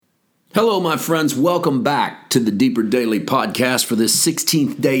Hello, my friends. Welcome back to the Deeper Daily Podcast for this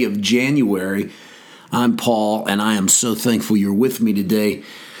 16th day of January. I'm Paul, and I am so thankful you're with me today.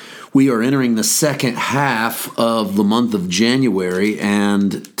 We are entering the second half of the month of January,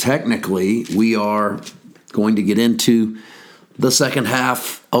 and technically we are going to get into the second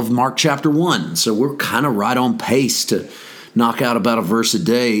half of Mark chapter 1. So we're kind of right on pace to knock out about a verse a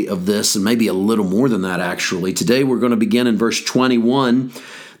day of this, and maybe a little more than that, actually. Today we're going to begin in verse 21.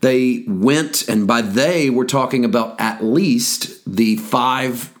 They went, and by they, we're talking about at least the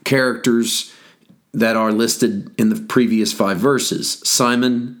 5 characters that are listed in the previous 5 verses: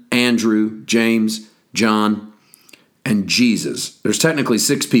 Simon, Andrew, James, John, and Jesus. There's technically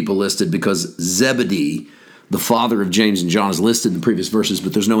 6 people listed because Zebedee, the father of James and John, is listed in the previous verses,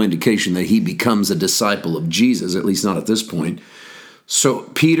 but there's no indication that he becomes a disciple of Jesus, at least not at this point. So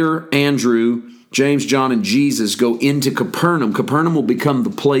Peter, Andrew, James, John, and Jesus go into Capernaum. Capernaum will become the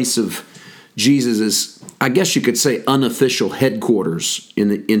place of Jesus', I guess you could say, unofficial headquarters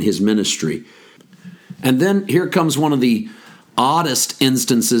in his ministry. And then here comes one of the oddest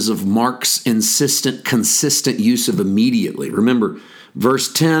instances of Mark's consistent use of immediately. Remember,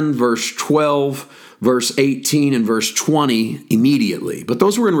 verse 10, verse 12, verse 18, and verse 20, immediately. But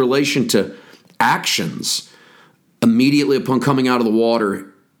those were in relation to actions. Immediately upon coming out of the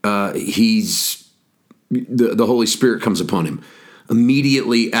water, the Holy Spirit comes upon him.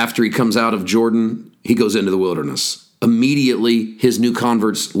 Immediately after he comes out of Jordan, he goes into the wilderness. Immediately, his new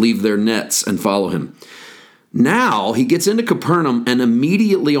converts leave their nets and follow him. Now, he gets into Capernaum, and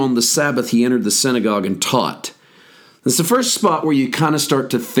immediately on the Sabbath, he entered the synagogue and taught. It's the first spot where you kind of start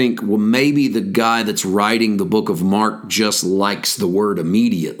to think, well, maybe the guy that's writing the book of Mark just likes the word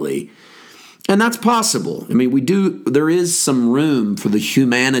immediately. And that's possible. I mean, there is some room for the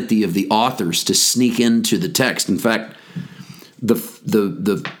humanity of the authors to sneak into the text. In fact, if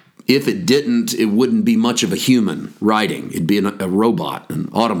it didn't, it wouldn't be much of a human writing. It'd be a robot, an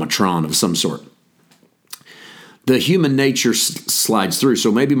automatron of some sort. The human nature slides through,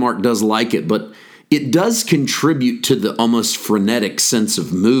 so maybe Mark does like it, but it does contribute to the almost frenetic sense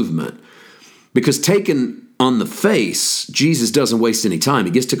of movement. Because taken on the face, Jesus doesn't waste any time.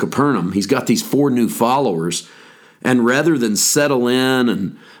 He gets to Capernaum. He's got these 4 new followers. And rather than settle in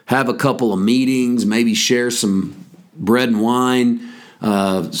and have a couple of meetings, maybe share some bread and wine,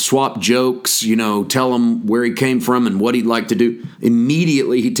 swap jokes, tell them where he came from and what he'd like to do,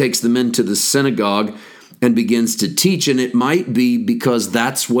 immediately he takes them into the synagogue and begins to teach. And it might be because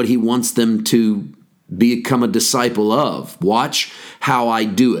that's what he wants them to become a disciple of. Watch how I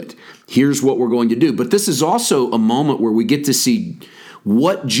do it. Here's what we're going to do. But this is also a moment where we get to see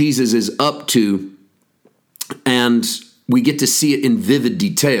what Jesus is up to, and we get to see it in vivid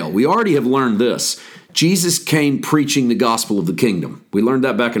detail. We already have learned this. Jesus came preaching the gospel of the kingdom. We learned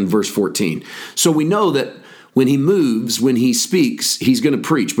that back in verse 14. So we know that when he moves, when he speaks, he's going to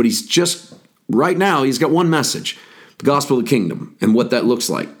preach. But right now, he's got one message: the gospel of the kingdom and what that looks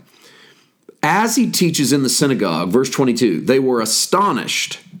like. As he teaches in the synagogue, verse 22, they were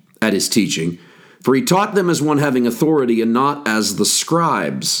astonished at his teaching, for he taught them as one having authority and not as the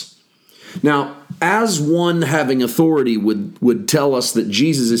scribes. Now, as one having authority would tell us that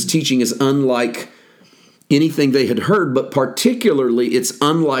Jesus' teaching is unlike anything they had heard, but particularly it's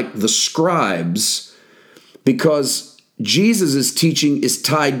unlike the scribes, because Jesus' teaching is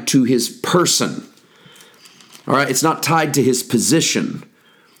tied to his person. All right, it's not tied to his position.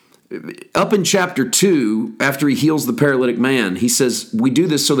 Up in chapter 2, after he heals the paralytic man, he says, we do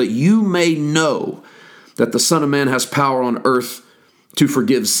this so that you may know that the Son of Man has power on earth to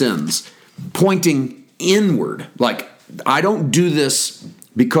forgive sins. Pointing inward, like, I don't do this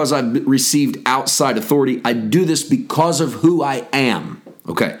because I've received outside authority. I do this because of who I am.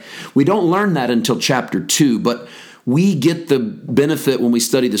 Okay, we don't learn that until chapter 2, but we get the benefit when we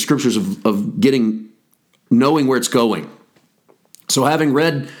study the scriptures of knowing where it's going. So having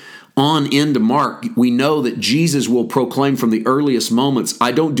read on into Mark, we know that Jesus will proclaim from the earliest moments,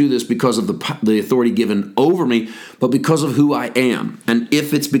 I don't do this because of the authority given over me, but because of who I am. And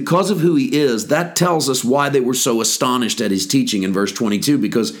if it's because of who he is, that tells us why they were so astonished at his teaching in verse 22,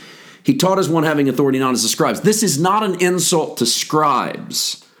 because he taught as one having authority, not as the scribes. This is not an insult to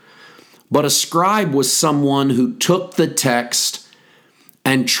scribes, but a scribe was someone who took the text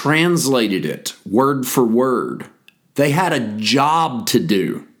and translated it word for word. They had a job to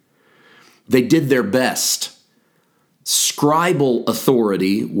do. They did their best. Scribal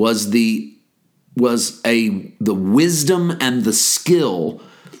authority was the wisdom and the skill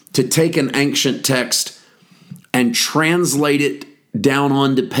to take an ancient text and translate it down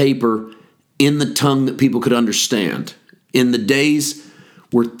onto paper in the tongue that people could understand. In the days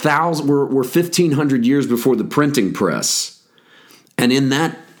We're 1,500 years before the printing press. And in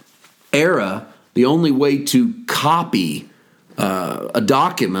that era, the only way to copy a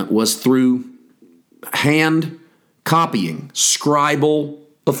document was through hand copying, scribal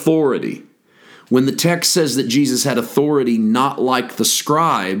authority. When the text says that Jesus had authority not like the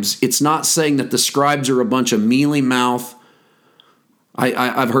scribes, it's not saying that the scribes are a bunch of mealy-mouthed,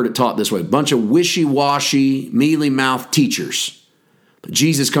 I've heard it taught this way, a bunch of wishy-washy, mealy-mouthed teachers. But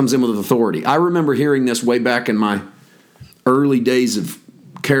Jesus comes in with authority. I remember hearing this way back in my early days of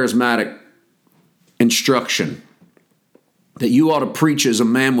charismatic instruction, that you ought to preach as a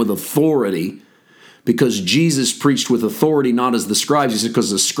man with authority, because Jesus preached with authority, not as the scribes. He said,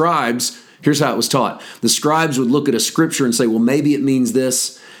 because the scribes, here's how it was taught. The scribes would look at a scripture and say, well, maybe it means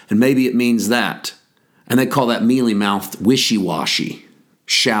this, and maybe it means that. And they call that mealy-mouthed, wishy-washy,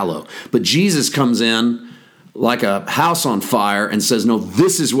 shallow. But Jesus comes in like a house on fire and says, no,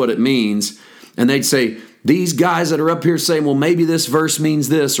 this is what it means. And they'd say, these guys that are up here saying, well, maybe this verse means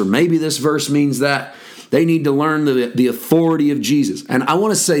this, or maybe this verse means that, they need to learn the authority of Jesus. And I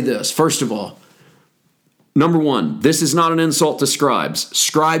want to say this, first of all, number one, this is not an insult to scribes.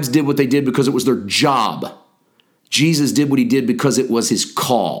 Scribes did what they did because it was their job. Jesus did what he did because it was his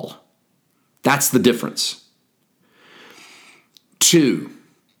call. That's the difference. Two,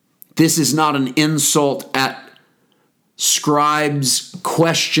 this is not an insult at scribes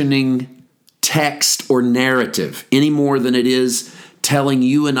questioning text or narrative any more than it is telling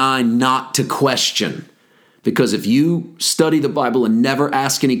you and I not to question. Because if you study the Bible and never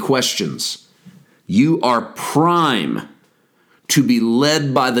ask any questions, you are prime to be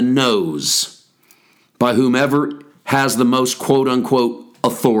led by the nose by whomever has the most quote-unquote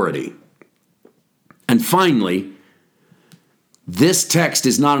authority. And finally, this text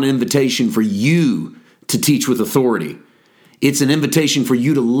is not an invitation for you to teach with authority. It's an invitation for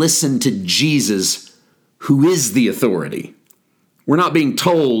you to listen to Jesus, who is the authority. We're not being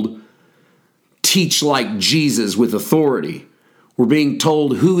told, teach like Jesus with authority. We're being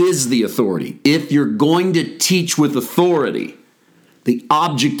told who is the authority. If you're going to teach with authority, the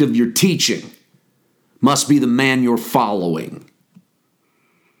object of your teaching must be the man you're following.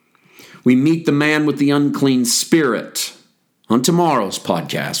 We meet the man with the unclean spirit on tomorrow's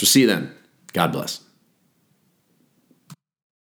podcast. We'll see you then. God bless.